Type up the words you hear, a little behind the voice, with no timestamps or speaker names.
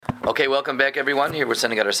Okay, welcome back, everyone. Here we're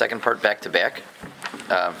sending out our second part back to back,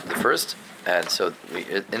 the first. And so,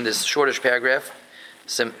 in this shortish paragraph,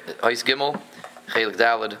 Hais Gimel, Chelik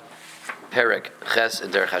Daled, Perek Ches,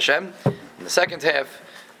 and Derech Hashem. In the second half,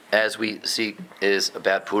 as we see, is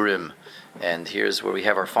about Purim. And here's where we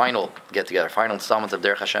have our final get-together, final installment of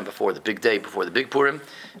Derech Hashem before the big day, before the big Purim.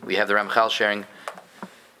 We have the Ramchal sharing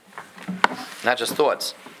not just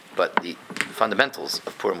thoughts, but the fundamentals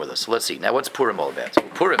of Purim with us. So let's see. Now, what's Purim all about?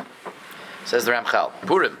 Purim, says the Ramchal.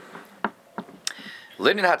 Purim.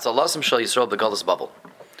 Linin hatzalasim shel Yisrael begalus bubble.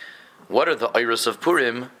 What are the iris of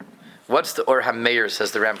Purim? What's the Or HaMeir,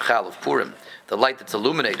 says the Ramchal, of Purim? The light that's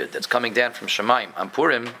illuminated, that's coming down from Shemaim. On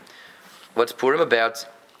Purim, what's Purim about?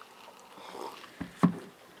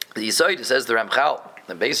 The Yisod, says the Ramchal,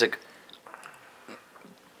 the basic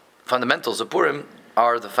fundamentals of Purim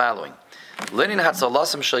are the following. Linin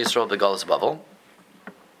hatzalasim shel Yisrael begalus bubble.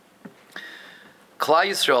 Klal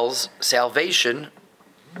Yisrael's salvation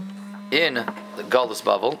in the Galus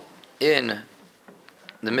Bavel, in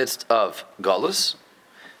the midst of Galus,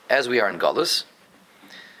 as we are in Galus.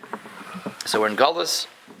 So we're in Galus,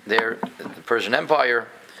 there, the Persian Empire,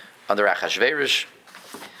 under Achashverosh.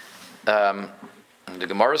 The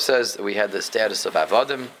Gemara says that we had the status of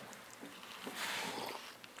Avadim,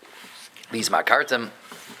 these Makartim,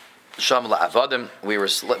 Shamla Avadim. We were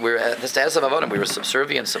at the status of Avadim. We were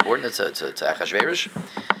subservient, subordinate to Achashverosh.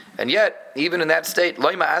 And yet, even in that state, the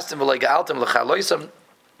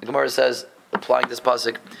Gemara says, applying this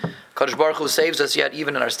pasuk, Kadosh Baruch Hu saves us yet,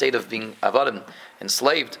 even in our state of being Avadim,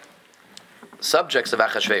 enslaved, subjects of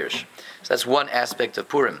Achashverosh. So that's one aspect of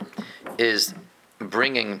Purim, is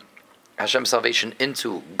bringing Hashem's salvation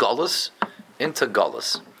into Galus.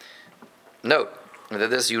 Note that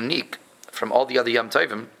this is unique from all the other Yom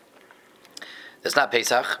Tovim. It's not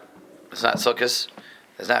Pesach, it's not Sukkot,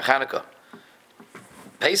 it's not Chanukah.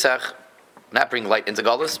 Pesach, not bring light into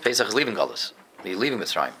Galus. Pesach is leaving Galus. We're leaving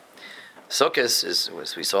Mitzrayim. Sukkot is,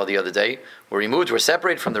 as we saw the other day, we're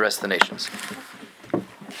separated from the rest of the nations.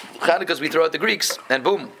 Chanukah, we throw out the Greeks, and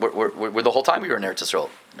boom, we're the whole time we were in Eretz Yisrael.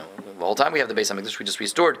 The whole time we have the Beis HaMikdash, we just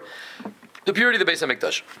restored the purity of the Beis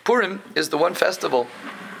HaMikdash. Purim is the one festival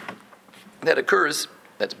that occurs,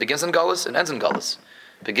 that begins in Galus and ends in Galus.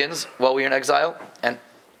 Begins while we're in exile and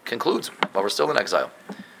concludes while we're still in exile.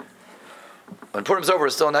 When Purim's over,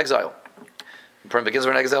 we're still in exile. When Purim begins,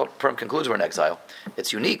 we're in exile. Purim concludes, we're in exile.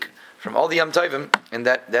 It's unique from all the Yom Tovim, and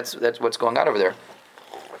that's what's going on over there.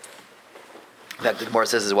 That the Gemara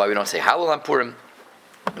says is why we don't say Hallel on Purim.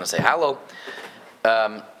 We don't say Hallel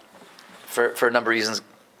for a number of reasons.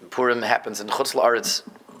 Purim happens in Chutz La'aretz,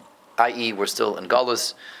 i.e., we're still in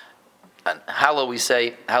Galus. And Hallel, we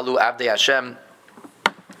say Halu Avdei Hashem.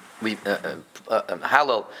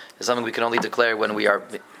 Hallel is something we can only declare when we are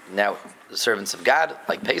now the servants of God,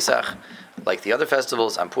 like Pesach, like the other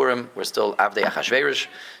festivals. On Purim, we're still Avdei Achashverosh.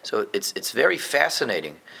 So it's very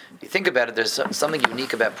fascinating. If you think about it, there's something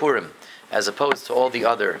unique about Purim as opposed to all the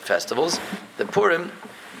other festivals. The Purim,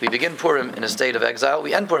 we begin Purim in a state of exile,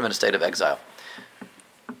 we end Purim in a state of exile.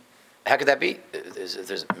 How could that be?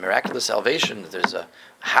 There's miraculous salvation. There's a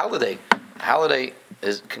holiday. Holiday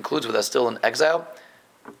concludes with us still in exile.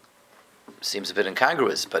 Seems a bit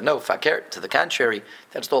incongruous, but no, fakir, to the contrary,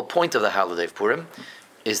 that's the whole point of the holiday of Purim,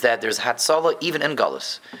 is that there's Hatzalah even in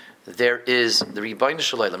Galus. There is the Rebbeinu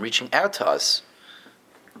Shalom reaching out to us,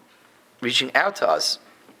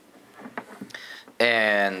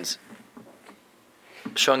 and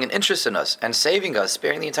showing an interest in us, and saving us,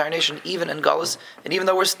 sparing the entire nation, even in Galus, and even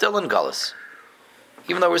though we're still in Galus.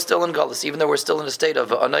 Even though we're still in a state of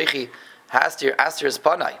Anoichi, Hastir is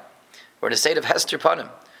Panai. We're in a state of Hester Panim.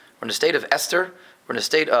 We're in a state of Esther. We're in a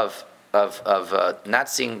state of not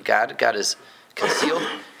seeing God. God is concealed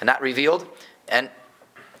and not revealed. And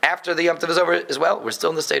after the Yom Tov is over as well, we're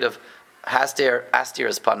still in the state of Astir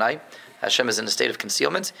is Panai. Hashem is in a state of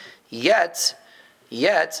concealment. Yet,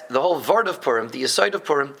 the whole Vard of Purim, the Yesod of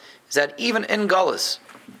Purim, is that even in Galus,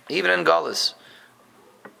 even in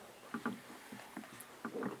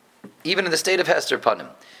the state of Hester Panim,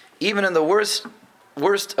 even in the worst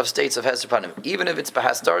of states of Hester Panim, even if it's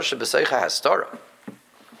Bahastar Shebeseicha Hastara,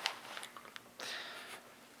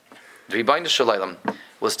 the Rebbeinu Shalom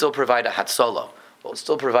will still provide a Hatzalah,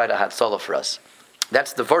 for us.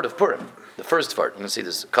 That's the Vard of Purim, the first Vard. You're going to see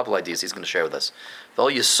there's a couple ideas he's going to share with us. The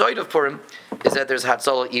whole Yesod of Purim is that there's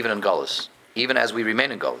Hatzalah even in Galus, even as we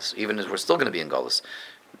remain in Galus, even as we're still going to be in Galus.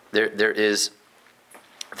 There is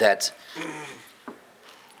that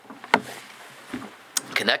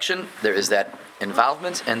connection, there is that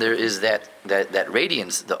involvement, and there is that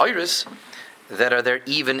radiance, the iris, that are there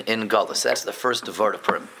even in Galus. That's the first word of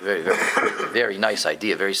Purim. Very, very, very nice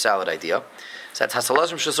idea, very solid idea. So that's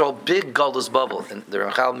Hasalazim Shasol, big Galus bubble. And the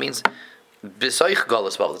Ramchal means Besoich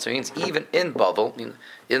Galus bubble. So it means even in bubble,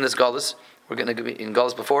 in this Galus, we're going to be in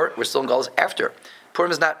Galus before, we're still in Galus after.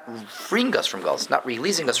 Purim is not freeing us from Galus, not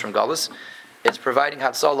releasing us from Galus. It's providing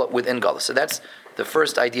Hatzalah within Galus. So that's the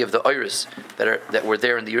first idea of the Oiris that were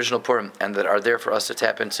there in the original Purim and that are there for us to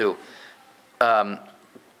tap into.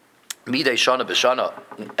 Midei Shana B'Shana,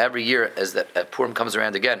 every year as Purim comes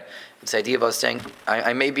around again, it's the idea of us saying,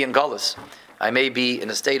 I may be in Galus, I may be in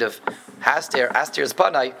a state of Aster's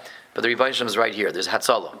Panai, but the Rebbeinu Shem is right here. There's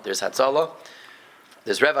Hatzalah. There's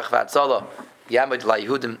Revach V'Hatzalah, Yamid La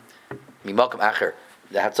Yehudim, Mimakom Acher.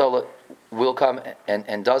 The Hatzalah will come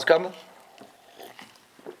and does come,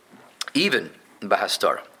 even in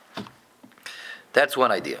Bahastara. That's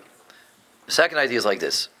one idea. The second idea is like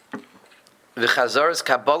this. V'chazaras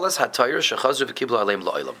kabbalas hatayr shechazru v'kiblu aleim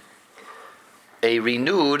la'olam. A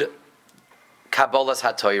renewed kabbalas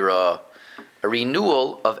hatayra, a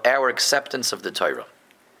renewal of our acceptance of the Torah.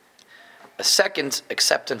 A second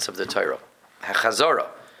acceptance of the Torah. Hachazara,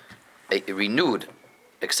 a renewed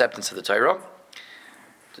acceptance of the Torah.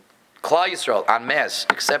 Klal Yisrael, en masse,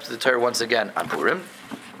 accepted the Torah once again on Purim.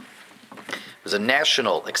 It was a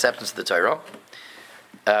national acceptance of the Torah.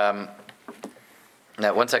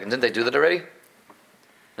 Now, 1 second, didn't they do that already?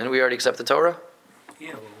 Didn't we already accept the Torah?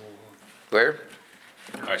 Yeah. Where?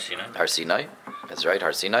 Har Sinai. Har Sinai. That's right,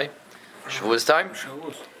 Har Sinai. Shavuos time.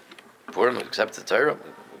 Shavuos. Purim, we accepted the Torah.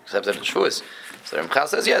 We accepted it in Shavuos. So the Ramchal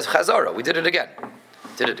says, yes, Chazara. We did it again.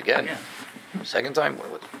 Yeah. Second time?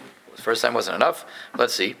 The first time wasn't enough.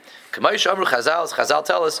 Let's see. Chazal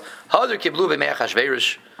tell us, Hadar kiblu b'me'ach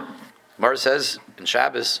hashverish. Gemara says in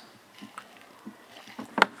Shabbos,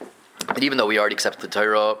 and even though we already accepted the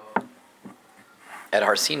Torah at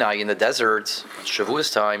Har Sinai in the desert,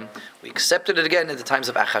 Shavuos time, we accepted it again in the times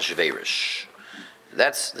of Achashverosh.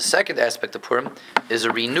 That's the second aspect of Purim, is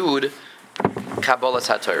a renewed Kabbalas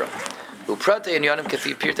HaTorah.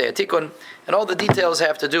 And all the details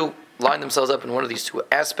have to line themselves up in one of these two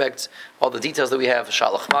aspects. All the details that we have,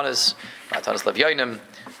 Shalach Manas, Matanas Lev Yoinim,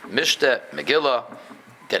 Mishteh, Megillah,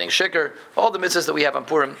 getting Shikr, all the mitzvahs that we have on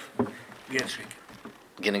Purim.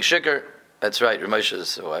 Getting Shikr, that's right.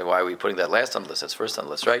 Ramosha, why are we putting that last on the list? That's first on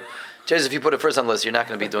the list, right? Because if you put it first on the list, you're not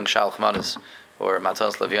going to be doing Shalach Manas or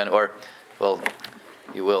Matanas Lev Yoinim, or, well,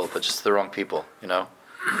 you will, but just the wrong people, you know?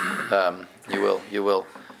 You will.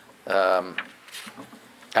 I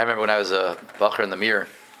remember when I was a bacher in the mirror,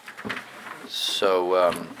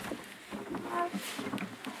 so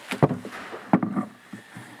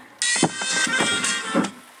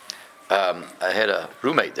I had a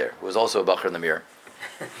roommate there who was also a bacher in the mirror,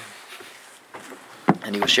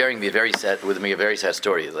 and he was sharing with me a very sad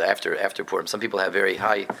story after Purim. Some people have very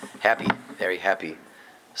happy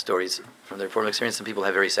stories from their Purim experience. Some people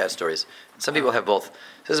have very sad stories. Some people have both.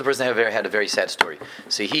 This is a person who had a very sad story.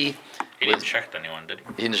 So he didn't shecht anyone, did he?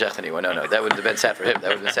 He didn't shecht anyone. No. That wouldn't have been sad for him. That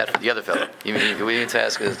would have been sad for the other fellow. We need to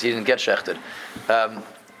ask because he didn't get shechted.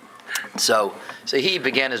 So he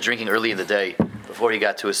began his drinking early in the day before he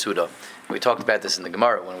got to his Suda. We talked about this in the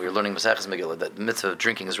Gemara when we were learning Maseches Megillah, that the mitzvah of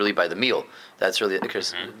drinking is really by the meal. That's really the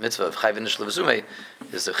mitzvah of Chayv Nish Levazume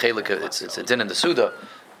is a chelik. It's a din in the Suda.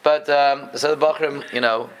 But so the Bachrim,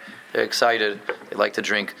 they're excited. They like to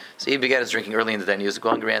drink. So he began his drinking early in the day. And he was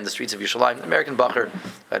going around the streets of Yerushalayim. The American Bacher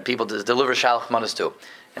had people to deliver Shalach Manas to.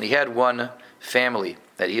 And he had one family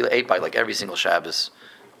that he ate by like every single Shabbos.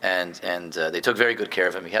 And they took very good care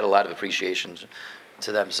of him. He had a lot of appreciation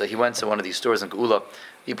to them. So he went to one of these stores in Geula.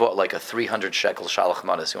 He bought like a 300 shekel Shalach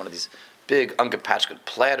Manas. One of these big ungepatchkut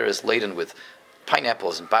platters laden with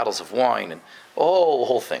pineapples and bottles of wine and a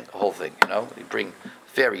whole thing. He'd bring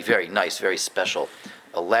very, very nice, very special,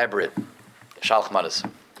 elaborate Shalach Manas.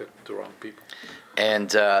 The wrong people.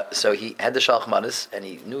 And so he had the Shalach Manas, and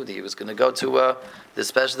he knew that he was going to go to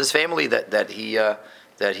this family that he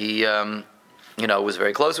was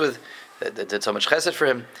very close with, that did so much chesed for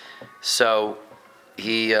him. So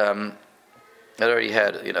he had already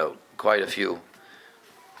had quite a few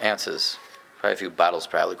answers, quite a few bottles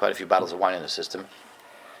of wine in his system.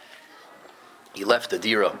 He left the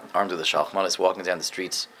dira armed with the Shalach Manas, walking down the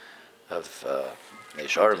streets of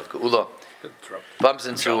Yesharim, of Geula. Bumps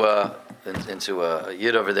into a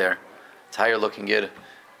yid over there, tired-looking yid,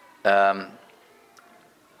 and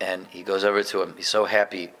he goes over to him. He's so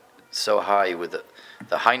happy, so high with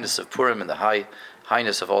the highness of Purim and the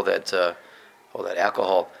highness of all that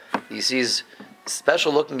alcohol. He sees a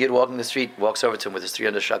special-looking yid walking the street, walks over to him with his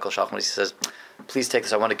 300 shekel Shalach Manas. He says, "Please take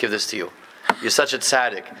this. I want to give this to you." you're such a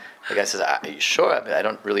tzaddik. The guy says, are you sure? I mean, I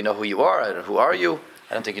don't really know who you are. Who are you?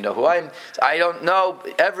 I don't think you know who I am. So, I don't know.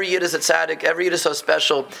 Every Yid is a tzaddik. Every Yid is so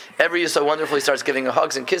special. Every Yid is so wonderful. He starts giving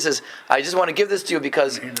hugs and kisses. I just want to give this to you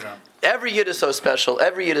because every Yid is so special.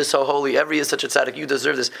 Every Yid is so holy. Every Yid is such a tzaddik. You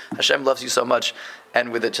deserve this. Hashem loves you so much.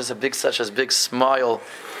 And with it, just such a big smile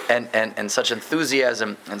and such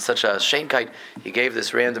enthusiasm and such a shankite, he gave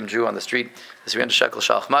this random Jew on the street, this random shekel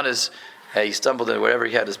shalchmanis. He stumbled in wherever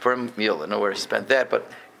he had his Purim meal. I don't know where he spent that,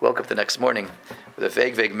 but he woke up the next morning with a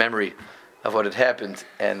vague memory of what had happened,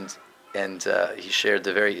 and he shared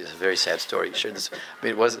the very sad story. He shared this. I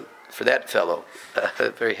mean, it was for that fellow a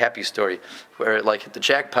very happy story, where it like hit the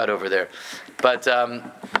jackpot over there. But where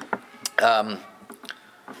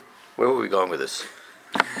were we going with this?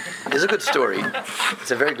 It's a good story.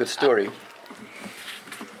 It's a very good story.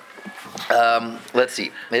 Let's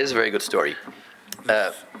see. It is a very good story. We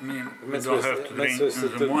don't have to drink in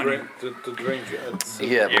the morning. To drink.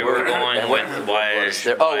 Yeah, You were going with why is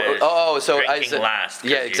so I drinking said last.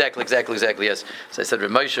 yeah, exactly, yes. So I said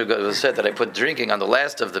Ramosha said that I put drinking on the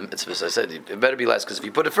last of the mitzvahs. I said it better be last because if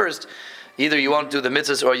you put it first, either you won't do the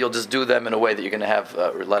mitzvahs or you'll just do them in a way that you're going to have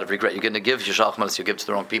a lot of regret. You're going to give your shalchmanis, you give it to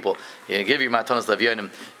the wrong people. You're going to give your matanos lavyonim,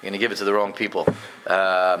 you're going to give it to the wrong people.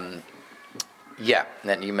 Yeah, and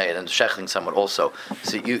then you may, and shechting someone also.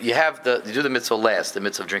 So you do the mitzvah last, the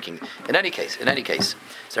mitzvah of drinking. In any case, so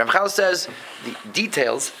Ramchal says the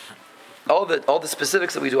details, all the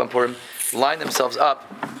specifics that we do on Purim line themselves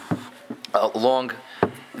up along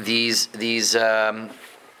these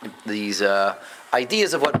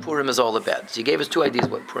ideas of what Purim is all about. So he gave us two ideas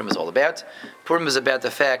of what Purim is all about. Purim is about the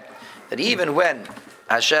fact that even when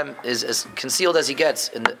Hashem is as concealed as he gets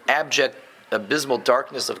in the abject, abysmal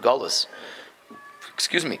darkness of Golus,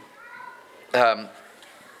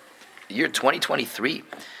 year 2023,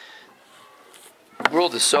 the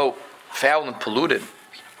world is so foul and polluted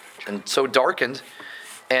and so darkened,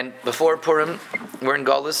 and before Purim we're in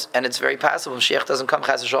Golus, and it's very possible Mashiach doesn't come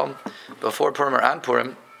Chas v'Shalom before Purim or on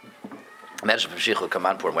Purim. Imagine if Mashiach would come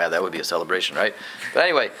on Purim. Wow, that would be a celebration, right? But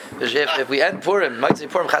anyway, if we end Purim, might say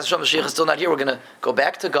Purim, Chas v'Shalom, Mashiach is still not here. We're going to go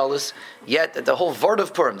back to Golus. Yet the whole vort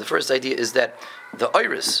of Purim, the first idea is that the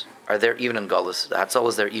Iris are there even in Golus. The Hatzal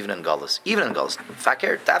is there even in Golus.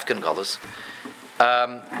 Fakir, Dafkin Golus.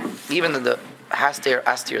 Even in the Haster,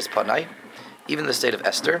 Astir's Panai, even the state of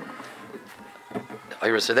Esther, the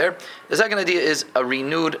Iris are there. The second idea is a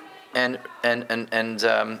renewed and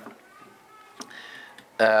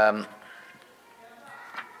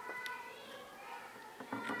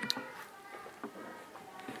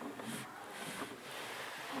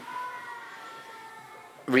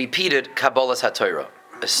repeated Kabbalas HaTorah,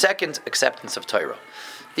 a second acceptance of Torah.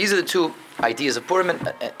 These are the two ideas of Purim,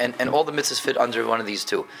 and all the mitzvahs fit under one of these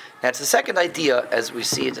two. Now, it's the second idea, as we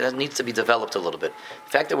see it needs to be developed a little bit.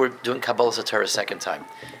 The fact that we're doing Kabbalas HaTorah a second time.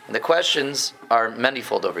 And the questions are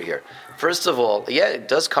manifold over here. First of all, yeah, it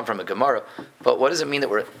does come from a Gemara, but what does it mean that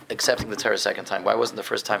we're accepting the Torah a second time? Why wasn't the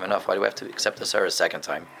first time enough? Why do we have to accept the Torah a second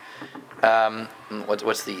time?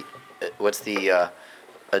 What's the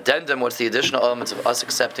addendum? What's the additional elements of us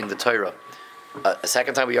accepting the Torah? A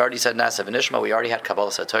second time, we already said Nasa v'Nishma. We already had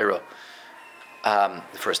Kabbalas HaTorah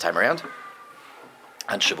the first time around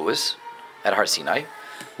on Shavuos at Har Sinai.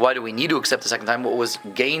 Why do we need to accept the second time? What was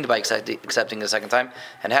gained by accepting the second time?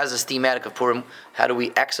 And has this thematic of Purim? How do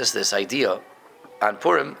we access this idea on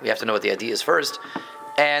Purim? We have to know what the idea is first,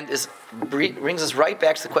 and this brings us right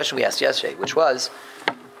back to the question we asked yesterday, which was,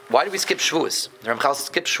 why do we skip Shavuos? The Ramchal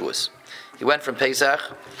skipped Shavuos. He went from Pesach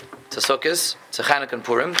to Sukkot to Chanukah and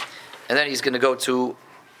Purim, and then he's going to go to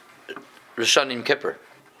Rosh Hashanah Yom Kippur.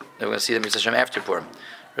 And we're going to see the Mitzvah Hashem after Purim,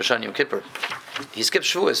 Rosh Hashanah Yom Kippur. He skipped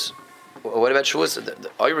Shavuos. What about Shavuos?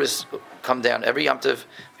 The Iris come down every Yom Tov.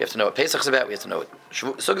 We have to know what Pesach is about. We have to know what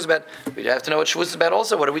Sukkot is about. We have to know what Shavuos is about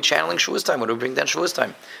also. What are we channeling Shavuos time? What do we bring down Shavuos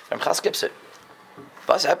time? Ramchal skips it.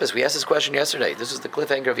 Bas Epis, we asked this question yesterday. This is the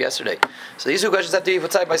cliffhanger of yesterday. So these two questions have to be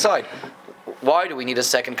put side by side. Why do we need a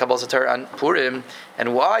second Kabbalas HaTorah on Purim?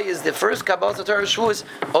 And why is the first Kabbalas HaTorah Shavuos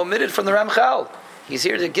omitted from the Ramchal? He's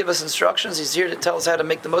here to give us instructions. He's here to tell us how to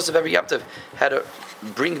make the most of every Yom Tov, how to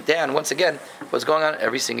bring down, once again, what's going on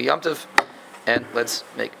every single Yom Tov. And let's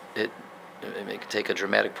take a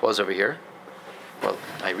dramatic pause over here. Well,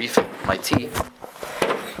 I refill my tea.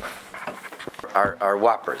 Our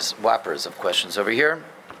whoppers of questions over here,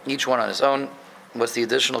 each one on his own. What's the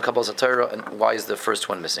additional Kabbalas HaTorah, and why is the first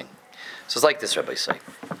one missing? So it's like this, Rabbi say.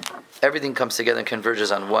 Everything comes together and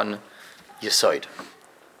converges on one yesod,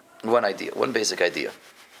 one idea, one basic idea.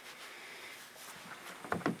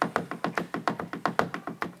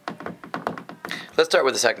 Let's start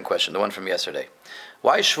with the second question, the one from yesterday.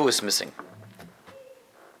 Why is Shavuos missing?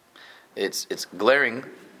 It's glaring.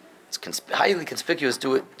 It's highly conspicuous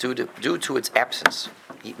due to its absence.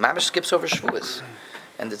 He mamish skips over Shavuos,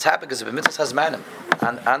 and the topic is a mitzvahs hazmanim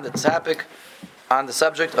on the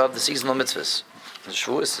subject of the seasonal mitzvahs. The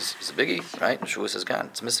Shavuos is a biggie, right? The Shavuos is gone.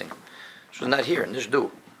 It's missing. Shavuos not here. And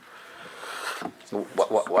do.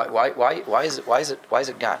 Why is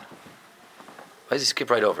it gone? Why does he skip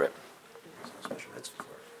right over it?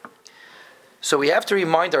 So we have to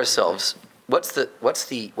remind ourselves what's the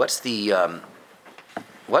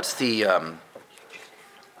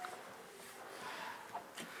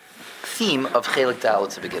theme of Chelik Dalet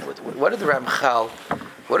to begin with. What did the Ramchal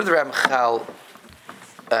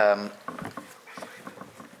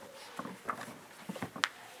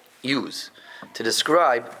use to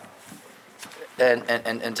describe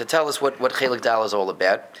and to tell us what Chelik Dalet is all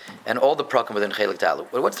about, and all the prakim within Chelik Dalet?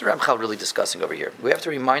 What's the Ramchal really discussing over here? We have to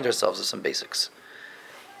remind ourselves of some basics.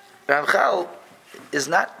 Ramchal is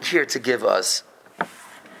not here to give us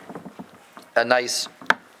a nice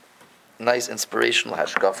inspirational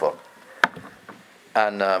hashkafa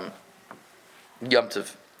on Yom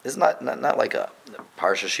Tov. This is not like a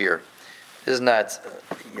parsha shir. This is not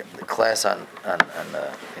the class on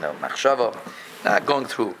machshava. Not going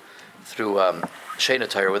through Shena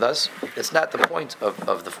Torah with us. It's not the point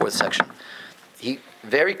of the fourth section. He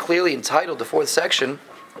very clearly entitled the fourth section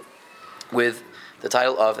with the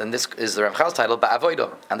title of, and this is the Ramchal's title,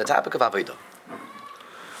 Ba'avodah, on the topic of Avodah.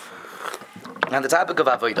 On the topic of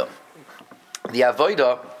Avodah. The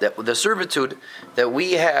Avodah, the servitude that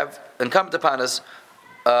we have incumbent upon us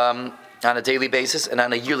on a daily basis and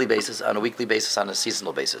on a yearly basis, on a weekly basis, on a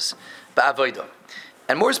seasonal basis. Ba'avodah.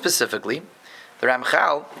 And more specifically, the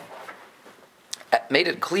Ramchal made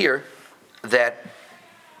it clear that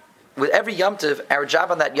with every Yom Tov, our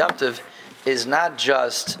job on that Yom Tov is not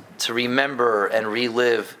just to remember and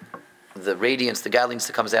relive the radiance, the godliness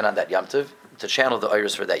that comes down on that Yom Tov, to channel the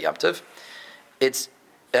iris for that Yom Tov. It's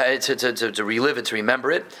to relive it, to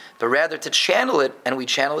remember it, but rather to channel it, and we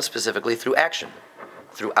channel it specifically through action,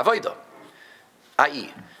 through avodah,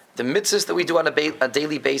 i.e., the mitzvahs that we do on a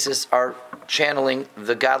daily basis are channeling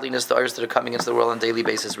the godliness, the iris that are coming into the world on a daily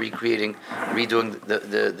basis, redoing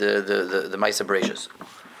the Maisa Bereshis.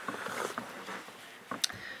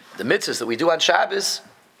 The mitzvahs that we do on Shabbos,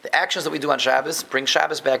 the actions that we do on Shabbos, bring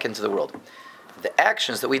Shabbos back into the world. The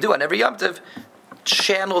actions that we do on every Yom Tov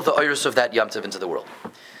channel the iris of that Yom Tov into the world.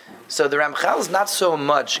 So the Ramchal is not so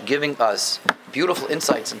much giving us beautiful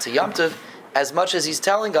insights into Yom Tov as much as he's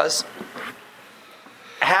telling us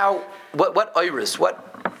what iris, what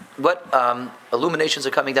illuminations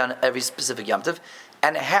are coming down every specific Yom Tov,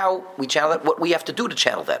 and how we channel that, what we have to do to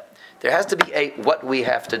channel that. There has to be a what we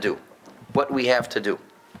have to do. What we have to do.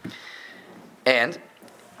 And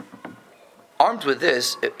armed with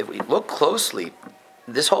this, if we look closely,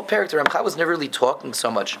 this whole character, Ramchal was never really talking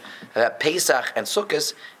so much about Pesach and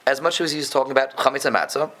Sukkot as much as he was talking about Chametz and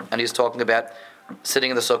Matzah, and he was talking about sitting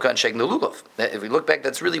in the sukkah and shaking the lulav. If we look back,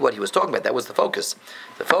 that's really what he was talking about. That was the focus.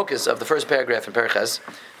 The focus of the first paragraph in Perches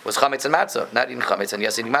was Chametz and Matzah, not eating Chametz and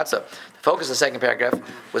yes, eating Matzah. The focus of the second paragraph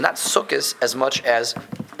was not Sukkot as much as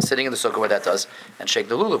sitting in the sukkah, what that does, and shaking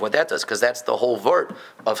the lulav, what that does, because that's the whole vort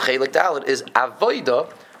of Chelik Dalet is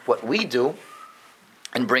avodah, what we do,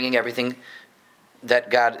 and bringing everything that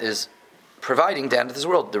God is providing down to this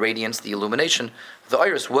world, the radiance, the illumination, the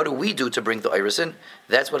iris. What do we do to bring the iris in?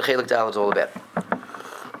 That's what Chelik Dalet is all about.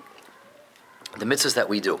 The mitzvahs that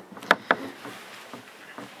we do.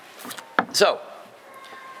 So,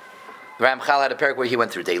 Ramchal had a parak where he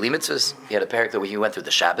went through daily mitzvahs. He had a parak where he went through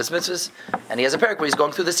the Shabbos mitzvahs. And he has a parak where he's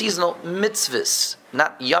going through the seasonal mitzvahs.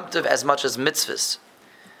 Not Yom Tov as much as mitzvahs.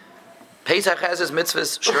 Pesach has his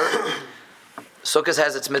mitzvahs, sure. Sukkot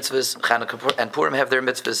has its mitzvahs. Chanukah and Purim have their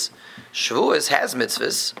mitzvahs. Shavuos has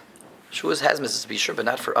mitzvahs. Shavuos has mitzvahs, to be sure, but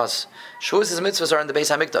not for us. Shavuos' mitzvahs are in the Beis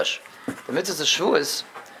HaMikdash. The mitzvahs of Shavuos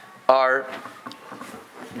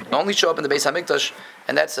only show up in the Beis HaMikdash,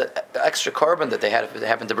 and that's an extra carbon that they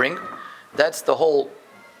happen to bring. That's the whole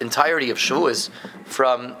entirety of Shavuos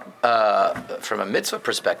from a mitzvah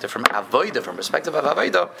perspective, from avodah, from perspective of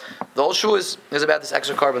avodah. The whole Shavuos is about this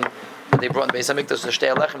extra carbon that they brought in the Beis HaMikdash, the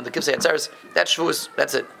Shtei Alechem, the Kivsei Atzeres. That's Shavuos.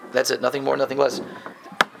 That's it. Nothing more, nothing less.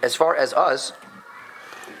 As far as us,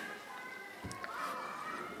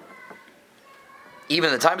 even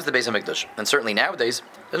in the times of the Beis HaMikdash, and certainly nowadays,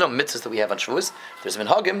 there's no mitzvahs that we have on Shavuos. There's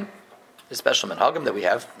minhagim, there's special minhagim that we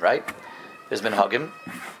have, right? There's minhagim,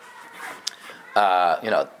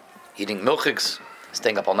 eating milchiks,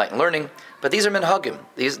 staying up all night and learning. But these are minhagim.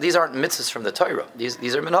 These aren't mitzvahs from the Torah. These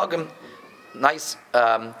are minhagim, nice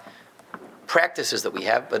practices that we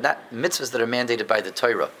have, but not mitzvahs that are mandated by the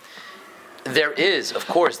Torah. There is, of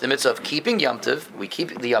course, the mitzvah of keeping Yom Tov. We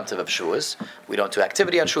keep the Yom Tov of Shavuos. We don't do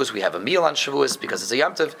activity on Shavuos. We have a meal on Shavuos because it's a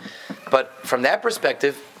Yom Tov. But from that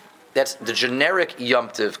perspective, that's the generic Yom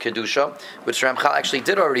Tov Kedusha, which Ramchal actually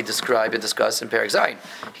did already describe and discuss in Perek Zayin.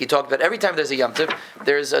 He talked about every time there's a Yom Tov,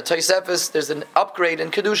 there's a Tosefes, there's an upgrade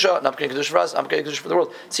in Kedusha, an upgrade in Kedusha for us, an upgrade in Kedusha for the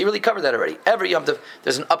world. So he really covered that already. Every Yom Tov,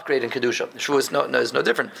 there's an upgrade in Kedusha. Shavuos is no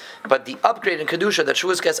different. But the upgrade in Kedusha that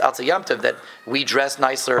Shavuos gets out to Yom Tov, that we dress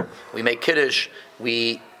nicer, we make Kiddush,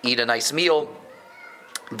 we eat a nice meal,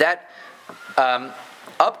 that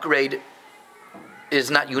upgrade is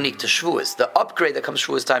not unique to Shavuos. The upgrade that comes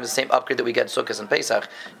Shavuos time is the same upgrade that we get Sukkot and Pesach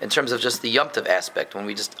in terms of just the Yom Tov aspect, when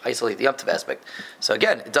we just isolate the Yom Tov aspect. So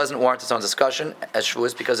again, it doesn't warrant its own discussion as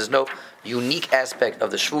Shavuos because there's no unique aspect of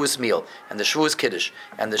the Shavuos meal and the Shavuos Kiddush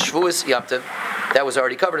and the Shavuos Yom Tov that was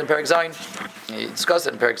already covered in Perek Zayin. He discussed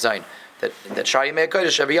it in Perek Zayin. That Shari Mei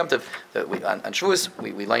Kodesh every Yom Tov, on Shavuos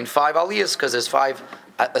we learn 5 aliyahs because there's 5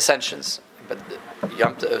 ascensions. But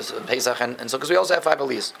Yom Tov, Pesach and Sukkot we also have 5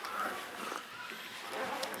 aliyahs.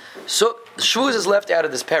 So Shavuos is left out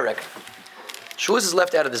of this perek. Shavuos is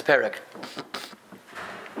left out of this perek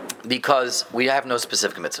because we have no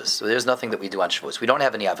specific mitzvahs. So there's nothing that we do on Shavuos. We don't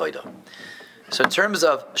have any avodah. So in terms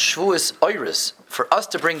of Shavuos oiris, for us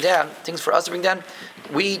to bring down,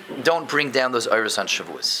 we don't bring down those oiris on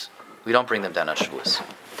Shavuos. We don't bring them down on Shavuos.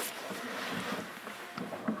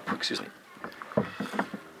 Excuse me.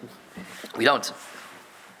 We don't.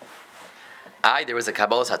 There was a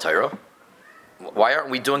Kabbalah HaTorah. Why aren't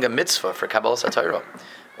we doing a mitzvah for Kabbalah HaTorah?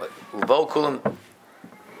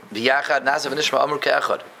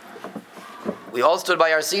 We all stood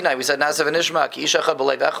by our Sinai. We said Nasav and Nishma ki ish echad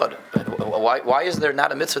b'leiv echad. Why is there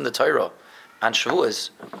not a mitzvah in the Torah on Shavuos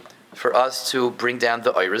for us to bring down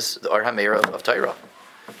the Iris, the Or HaMeir of Torah?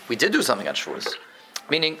 We did do something on Shavuos.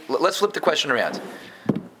 Meaning, let's flip the question around.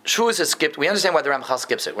 Shavuos is skipped. We understand why the Ramchal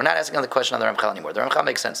skips it. We're not asking the question on the Ramchal anymore. The Ramchal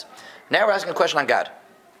makes sense. Now we're asking a question on God.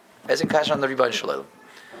 Asking a question on the Rebbeinu Shalom.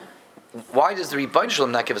 Why does the Rebbeinu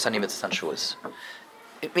Shalom not give us any mitzvahs on Shavuos?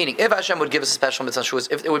 Meaning, if Hashem would give us a special mitzvah on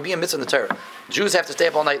Shavuos, if it would be a mitzvah in the Torah, Jews have to stay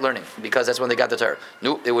up all night learning because that's when they got the Torah.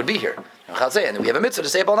 No, it would be here. And we have a mitzvah to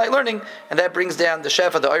stay up all night learning, and that brings down the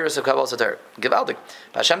shefa, the iris of Kabbalah Torah. Givaldik.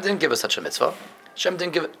 Hashem didn't give us such a mitzvah. Hashem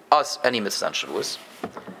didn't give us any mitzvah on Shavuos.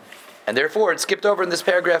 And therefore, it skipped over in this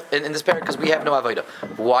paragraph, in this paragraph, because we have no avodah.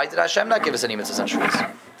 Why did Hashem not give us any mitzvahs on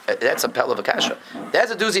Shavuos? That's a pell of a kasha. That's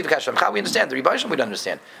a doozy of a kasha. How we understand? The Rebbeinu Shalom we don't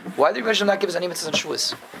understand. Why did the Rebbeinu Shalom not give us any mitzvahs on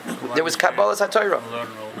Shavuos? There was Kabbalah HaTorah.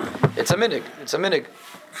 It's a minig. It's a minig.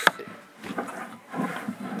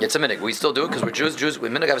 We still do it because we're Jews. We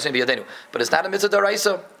minig have biyadenu. But it's not a mitzvah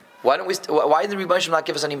d'oraisa. Why did the Rebbeinu Shalom not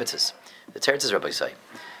give us any mitzvahs? The Teretz is Rabbi Yisai.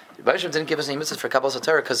 The Rebbeinu Shalom didn't give us any mitzvahs for Kabbalah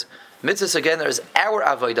HaTorah because mitzvahs again there is our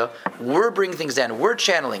avodah. We're bringing things down. We're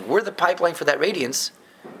channeling. We're the pipeline for that radiance.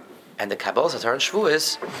 And the Kabbalah HaTorah and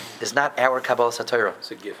Shavuos is not our Kabbalah HaTorah. It's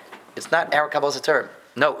a gift. It's not our Kabbalah HaTorah.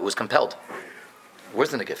 No, it was compelled. It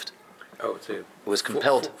wasn't a gift. Oh, it's a... It was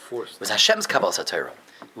compelled. Forced. It was Hashem's Kabbalah HaTorah.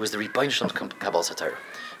 It was the Rebbeinu Shalom's Kabbalah HaTorah.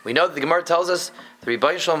 We know that the Gemara tells us the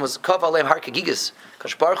Rebbeinu Shalom was Kav Aleim Har Kagigas.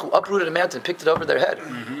 Kadosh Baruch Hu uprooted a mountain and picked it over their head.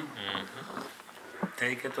 Mm-hmm.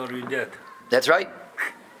 Take it or you're dead. That's right.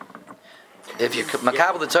 If you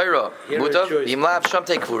makabel the Torah, mutav yimlav sham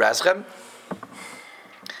take kfuraschem.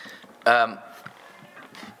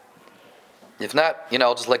 If not,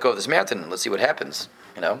 I'll just let go of this mountain and let's see what happens.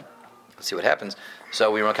 Let's see what happens.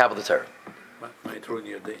 So we were makabel the Torah.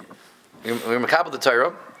 We were makabel the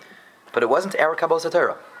Torah, but it wasn't our Kabbalah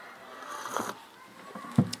Torah.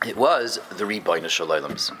 It was the Rebbeinu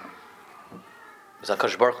Shalom's. It was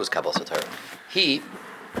HaKadosh Baruch Hu's Kabbalah Torah. He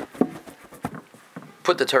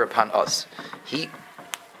put the Torah upon us. He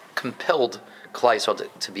compelled Klal Yisrael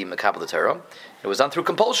to be makabel the Torah. It was done through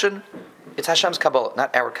compulsion. It's Hashem's Kabbalah,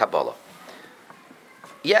 not our Kabbalah.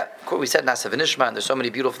 Yeah, of course we said Nasav and Nishma, and there's so many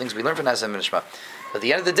beautiful things we learn from Nasav and Nishma. But at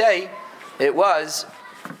the end of the day, it was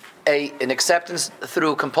an acceptance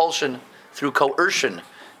through compulsion, through coercion.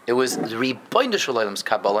 It was the Rebbeinu Shalom's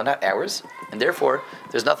Kabbalah, not ours, and therefore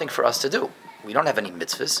there's nothing for us to do. We don't have any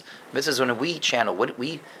mitzvahs. Mitzvahs when we channel, when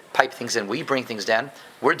we pipe things in, we bring things down,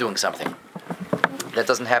 we're doing something. That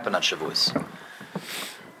doesn't happen on Shavuos.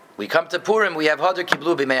 We come to Purim, we have Hadar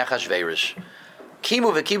Kiblu b'Me'ach HaShveirish.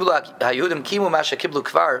 Kimu v'Kiblu HaYudim, Kimu Masha Kiblu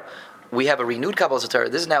Kvar. We have a renewed Kabbalah Torah.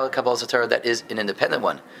 This is now a Kabbalah Torah that is an independent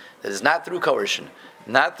one. That is not through coercion,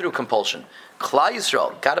 not through compulsion. Klal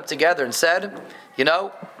Yisrael got up together and said,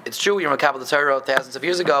 it's true we were Kabbalah Torah thousands of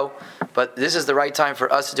years ago, but this is the right time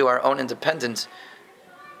for us to do our own independent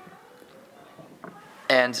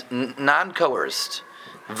and non-coerced,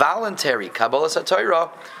 voluntary Kabbalah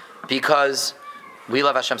Torah, because we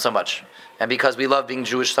love Hashem so much, and because we love being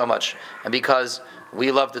Jewish so much, and because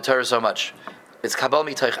we love the Torah so much. It's kabal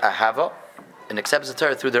mitoich ahava, and accepts the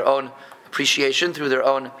Torah through their own appreciation, through their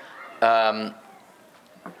own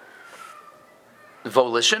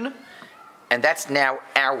volition, and that's now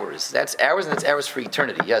ours. That's ours, and it's ours for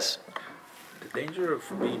eternity. Yes. The danger of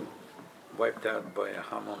being wiped out by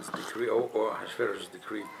Haman's decree or Hashverosh's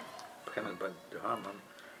decree, penned by the Haman,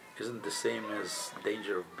 isn't the same as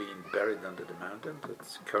danger of being buried under the mountain.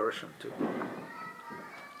 It's coercion too.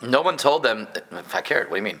 No one told them. Fakir,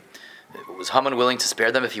 what do you mean? Was Haman willing to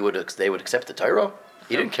spare them if they would accept the Torah?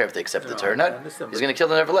 He didn't care if they accepted the Torah or not. He's going to kill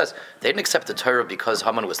them nevertheless. They didn't accept the Torah because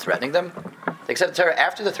Haman was threatening them. They accepted the Torah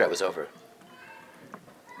after the threat was over.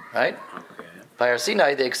 Right? Okay. By Har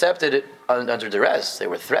Sinai, they accepted it under duress. They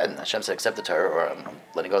were threatened. Hashem said, accept the Torah or I'm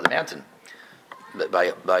letting go of the mountain. But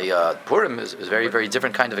by Purim, it was a very, very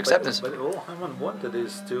different kind of acceptance. But all Haman wanted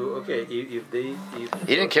is to, if he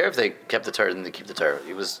didn't care if they kept the Torah, then they keep the Torah.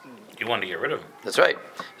 He wanted to get rid of him. That's right.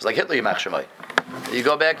 It's like Hitler, Yimach Shemai. You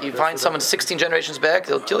go back, you find someone 16 generations back,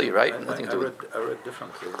 they'll kill you, right? Nothing to do with it. I read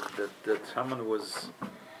differently that Haman was,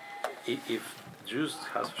 if Jews,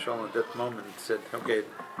 Chas v'Shalom, at that moment said, okay,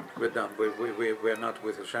 we're done, we're not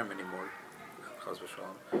with Hashem anymore, Chas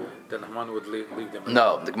v'Shalom, then Haman would leave them.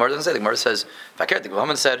 No, the Gemara doesn't say. The Gemara says, Fakir, the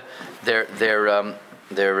Haman said, they're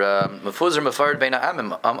mefuzar mefarid bein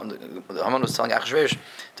ha'amim. Haman was telling Achashverosh,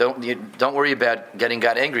 don't worry about getting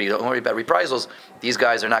God angry. Don't worry about reprisals. These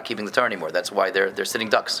guys are not keeping the Torah anymore. That's why they're sitting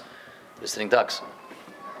ducks. They're sitting ducks.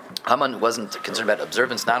 Haman wasn't concerned about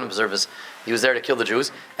observance, non-observance. He was there to kill the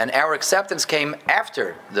Jews, and our acceptance came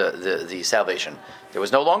after the salvation. There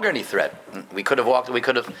was no longer any threat. We could have walked. We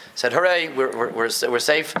could have said, "Hooray, we're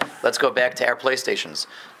safe. Let's go back to our PlayStations."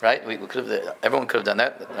 Right? We could have. Everyone could have done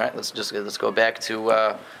that. All right? Let's go back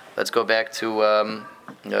to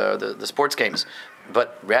the sports games.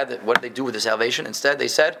 But rather, what did they do with the salvation? Instead, they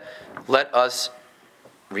said, "Let us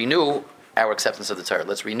renew our acceptance of the Torah.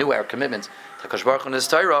 Let's renew our commitment to Kadosh Baruch Hu and His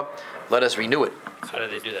Torah. Let us renew it." How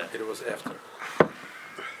did they do that? It was after.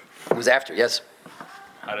 It was after, yes.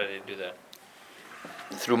 How did they do that?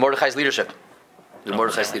 Through Mordechai's leadership.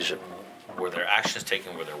 Were their actions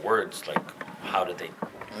taken? Were their words? Like, how did they?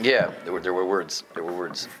 Yeah, there were words. There were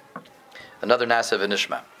words. Another Nasa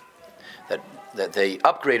v'Nishma. That they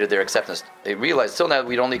upgraded their acceptance. They realized, till now,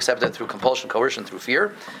 we'd only accept it through compulsion, coercion, through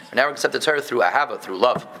fear. And now we accept the Torah through ahava, through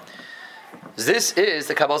love. This is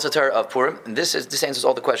the Kabbalah Torah of Purim, and this answers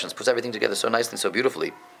all the questions, puts everything together so nicely and so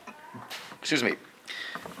beautifully. Excuse me.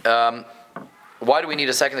 Why do we need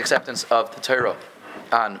a second acceptance of the Torah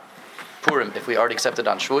on Purim if we already accepted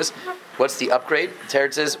on Shavuos? What's the upgrade? The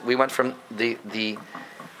Torah says we went from the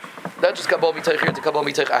not just Kabbalah Mitoich here to Kabbalah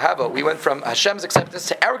Mitoich Ahava. We went from Hashem's acceptance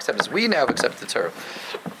to our acceptance. We now have accepted the Torah.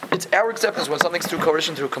 It's our acceptance when something's through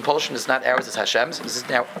coercion, through compulsion. It's not ours; it's Hashem's. This is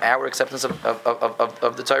now our acceptance of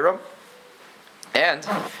the Torah. And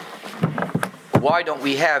why don't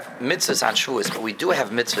we have mitzvahs on Shavuos? But we do have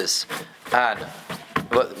mitzvahs on.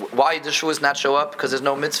 Why does Shavuos not show up? Because there's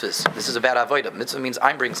no mitzvahs. This is about avodah. Mitzvah means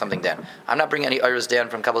I'm bringing something down. I'm not bringing any iras down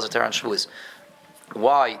from Kabbalah Torah on Shavuos.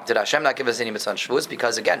 Why did Hashem not give us any mitzvahs on Shavuos?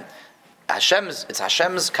 Because again, it's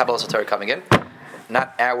Hashem's Kabbalah Torah coming in,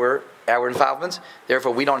 not our involvement.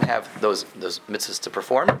 Therefore, we don't have those mitzvahs to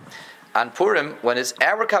perform. On Purim, when it's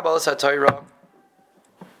our Kabbalah Torah,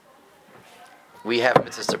 we have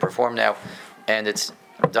mitzvahs to perform now, and it's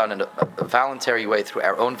done in a voluntary way through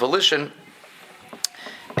our own volition,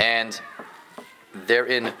 and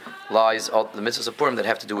therein lies all the mitzvahs of Purim that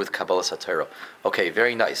have to do with Kabbalah Torah. Okay,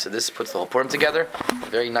 very nice. So this puts the whole Purim together.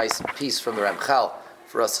 Very nice piece from the Ramchal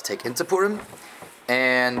for us to take into Purim.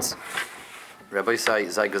 And Rabbi Sei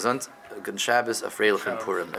Gesund, Gun Shabbos, a Freilich in Purim.